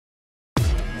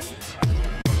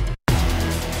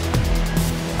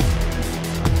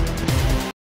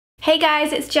Hey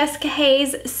guys, it's Jessica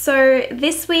Hayes. So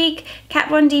this week, Kat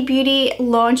Von D Beauty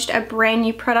launched a brand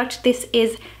new product. This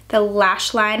is the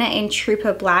lash liner in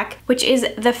Trooper Black, which is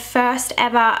the first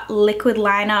ever liquid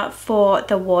liner for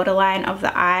the waterline of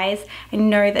the eyes. I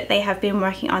know that they have been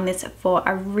working on this for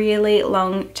a really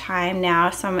long time now,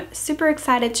 so I'm super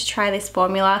excited to try this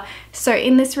formula. So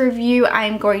in this review,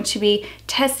 I'm going to be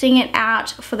testing it out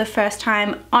for the first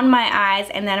time on my eyes,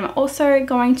 and then I'm also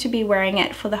going to be wearing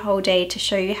it for the whole day to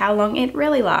show you how long it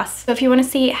really lasts. So if you want to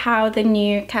see how the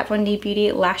new Kat Von D Beauty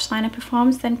lash liner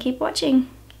performs, then keep watching.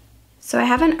 So I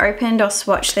haven't opened or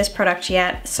swatched this product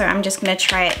yet, so I'm just gonna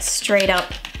try it straight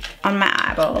up on my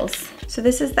eyeballs. So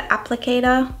this is the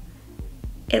applicator.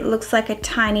 It looks like a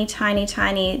tiny, tiny,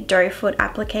 tiny doe foot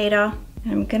applicator.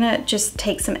 I'm gonna just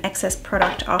take some excess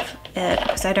product off it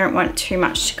because I don't want too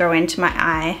much to go into my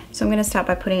eye. So I'm gonna start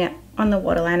by putting it on the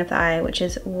waterline of the eye, which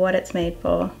is what it's made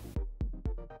for.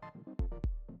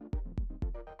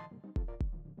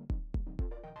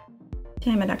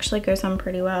 Damn, it actually goes on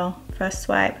pretty well. First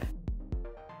swipe.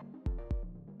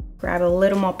 Grab a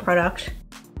little more product.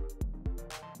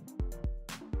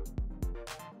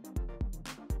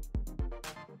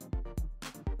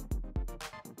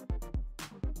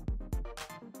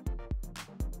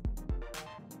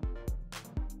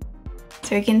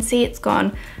 So you can see it's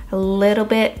gone a little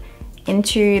bit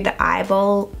into the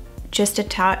eyeball, just a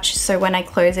touch. So when I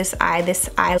close this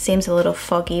eye seems a little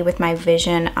foggy with my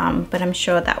vision, but I'm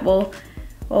sure that will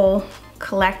all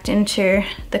collect into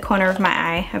the corner of my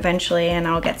eye eventually, and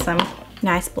I'll get some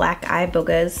nice black eye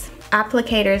boogers.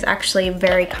 Applicator is actually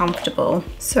very comfortable.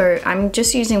 So I'm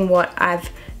just using what I've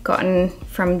gotten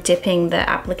from dipping the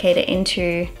applicator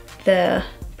into the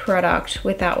product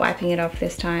without wiping it off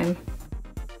this time.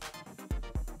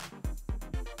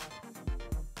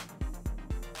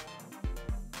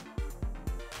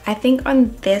 I think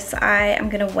on this eye, I'm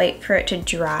gonna wait for it to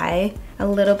dry a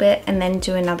little bit and then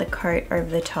do another coat over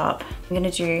the top. I'm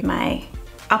gonna do my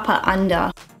upper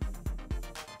under.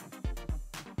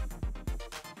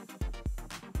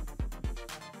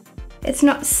 It's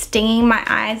not stinging my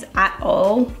eyes at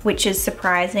all, which is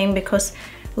surprising because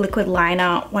liquid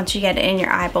liner, once you get it in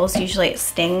your eyeballs, usually it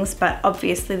stings, but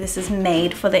obviously this is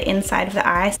made for the inside of the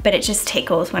eyes, but it just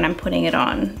tickles when I'm putting it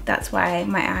on. That's why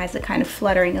my eyes are kind of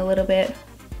fluttering a little bit.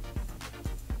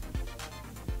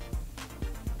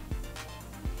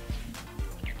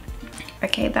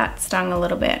 Okay, that stung a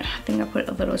little bit. I think I put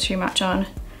a little too much on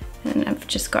and I've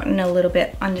just gotten a little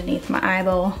bit underneath my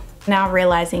eyeball. Now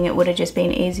realizing it would have just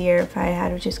been easier if I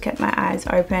had just kept my eyes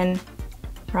open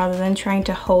rather than trying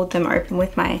to hold them open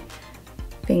with my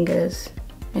fingers,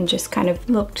 and just kind of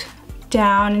looked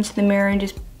down into the mirror and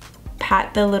just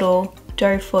pat the little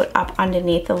doe foot up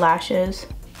underneath the lashes.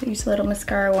 Use a little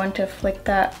mascara wand to flick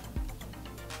that.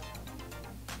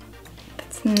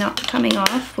 Not coming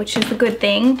off, which is a good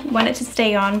thing. Want it to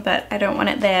stay on, but I don't want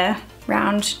it there.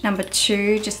 Round number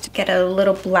 2, just to get a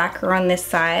little blacker on this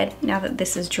side now that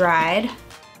this is dried.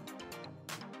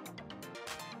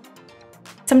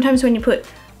 Sometimes when you put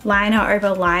liner over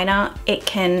liner, it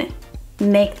can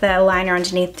make the liner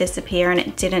underneath disappear, and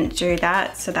it didn't do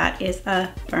that, so that is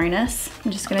a bonus.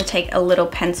 I'm just gonna take a little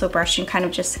pencil brush and kind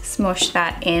of just smush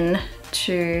that in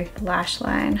to the lash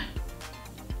line.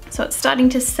 So it's starting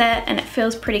to set and it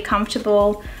feels pretty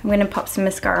comfortable. I'm gonna pop some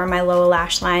mascara on my lower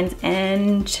lash lines,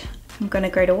 and I'm gonna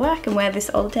go to work and wear this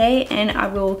all day, and I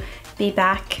will be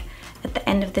back at the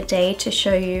end of the day to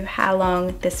show you how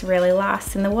long this really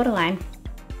lasts in the waterline.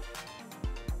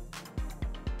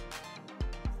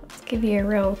 Let's give you a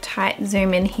real tight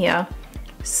zoom in here.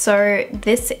 So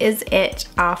this is it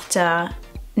after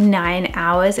 9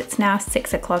 hours. It's now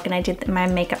 6 o'clock and I did my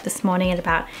makeup this morning at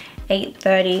about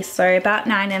 8:30, so about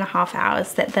 9.5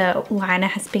 hours that the liner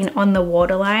has been on the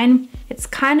waterline. It's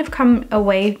kind of come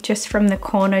away just from the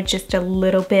corner just a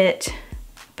little bit,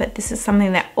 but this is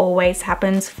something that always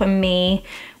happens for me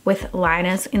with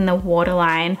liners in the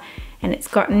waterline, and it's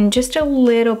gotten just a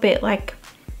little bit like,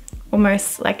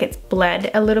 almost like it's bled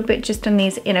a little bit just on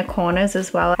these inner corners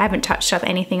as well. I haven't touched up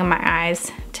anything on my eyes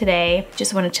today,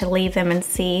 just wanted to leave them and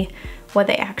see what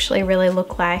they actually really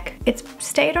look like. It's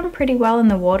stayed on pretty well in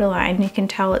the waterline. You can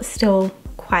tell it's still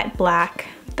quite black.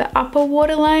 The upper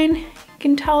waterline, you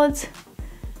can tell it's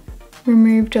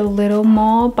removed a little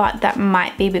more, but that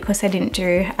might be because I didn't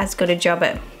do as good a job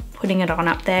at putting it on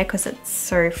up there because it's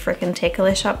so freaking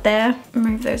ticklish up there.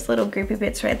 Remove those little groupy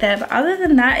bits right there, but other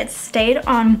than that, it's stayed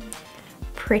on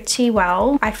pretty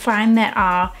well. I find that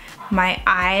my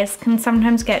eyes can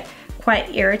sometimes get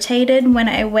quite irritated when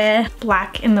I wear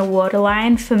black in the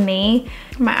waterline for me.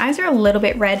 My eyes are a little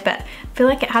bit red, but I feel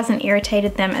like it hasn't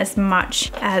irritated them as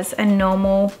much as a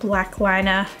normal black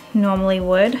liner normally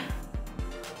would.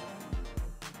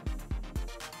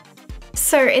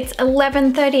 So it's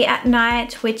 11:30 at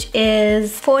night, which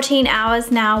is 14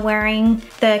 hours now wearing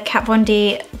the Kat Von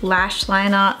D lash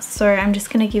liner. So I'm just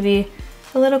gonna give you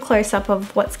a little close up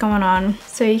of what's going on.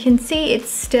 So you can see it's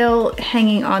still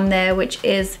hanging on there, which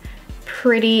is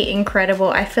pretty incredible.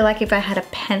 I feel like if I had a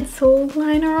pencil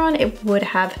liner on, it would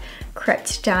have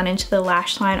crept down into the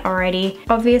lash line already.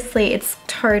 Obviously it's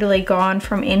totally gone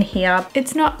from in here.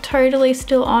 It's not totally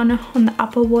still on the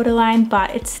upper waterline,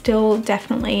 but it's still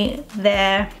definitely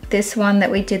there. This one that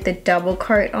we did the double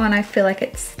coat on, I feel like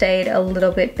it stayed a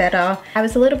little bit better. I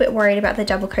was a little bit worried about the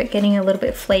double coat getting a little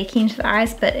bit flaky into the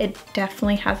eyes, but it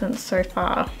definitely hasn't so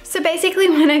far. So basically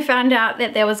when I found out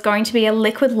that there was going to be a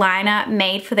liquid liner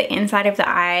made for the inside of the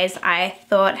eyes, I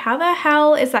thought, how the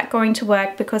hell is that going to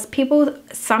work? Because people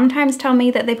sometimes tell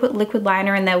me that they put liquid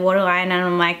liner in their waterline, and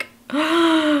I'm like,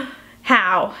 oh,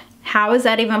 how? How is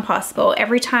that even possible?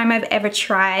 Every time I've ever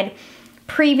tried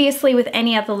previously with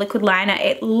any other liquid liner,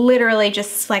 it literally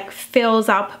just like fills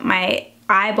up my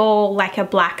eyeball like a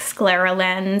black sclera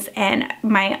lens, and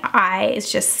my eye is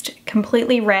just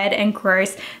completely red and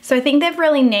gross. So I think they've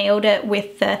really nailed it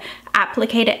with the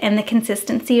applicator and the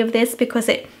consistency of this, because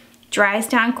it dries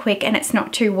down quick and it's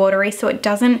not too watery, so it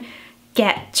doesn't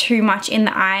get too much in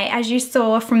the eye. As you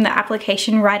saw from the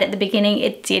application right at the beginning,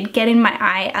 it did get in my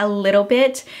eye a little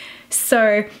bit.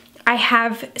 So I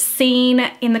have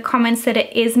seen in the comments that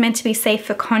it is meant to be safe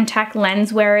for contact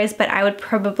lens wearers, but I would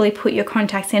probably put your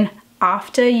contacts in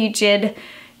after you did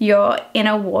your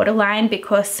inner waterline,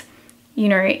 because you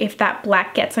know, if that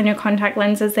black gets on your contact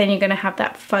lenses, then you're gonna have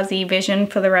that fuzzy vision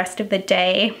for the rest of the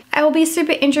day. I will be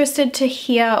super interested to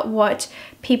hear what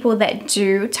people that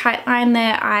do tightline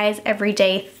their eyes every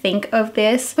day think of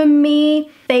this. For me,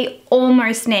 they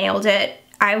almost nailed it.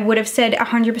 I would have said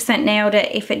 100% nailed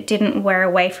it if it didn't wear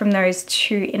away from those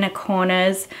two inner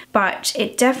corners, but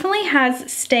it definitely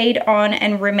has stayed on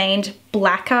and remained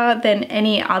blacker than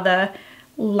any other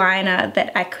liner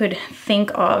that I could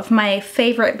think of. My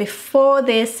favorite before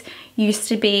this used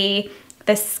to be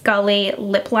the Scully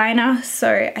lip liner,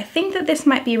 so I think that this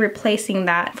might be replacing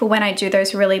that for when I do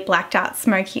those really blacked out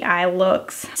smoky eye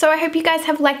looks. So I hope you guys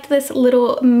have liked this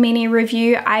little mini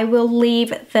review. I will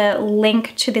leave the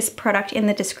link to this product in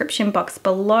the description box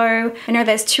below. I know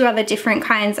there's two other different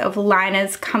kinds of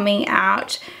liners coming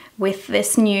out with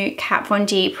this new Kat Von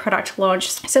D product launch.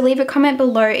 So leave a comment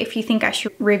below if you think I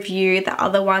should review the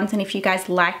other ones, and if you guys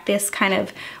like this kind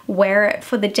of wear it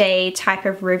for the day type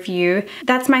of review.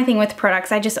 That's my thing with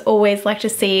products. I just always like to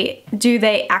see, do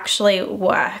they actually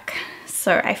work?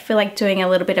 So I feel like doing a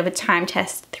little bit of a time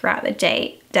test throughout the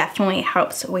day definitely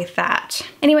helps with that.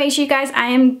 Anyways, you guys, I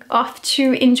am off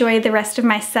to enjoy the rest of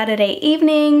my Saturday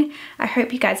evening. I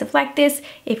hope you guys have liked this.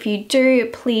 If you do,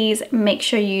 please make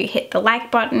sure you hit the like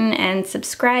button and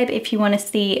subscribe if you want to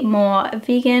see more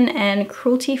vegan and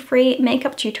cruelty-free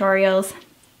makeup tutorials.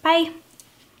 Bye.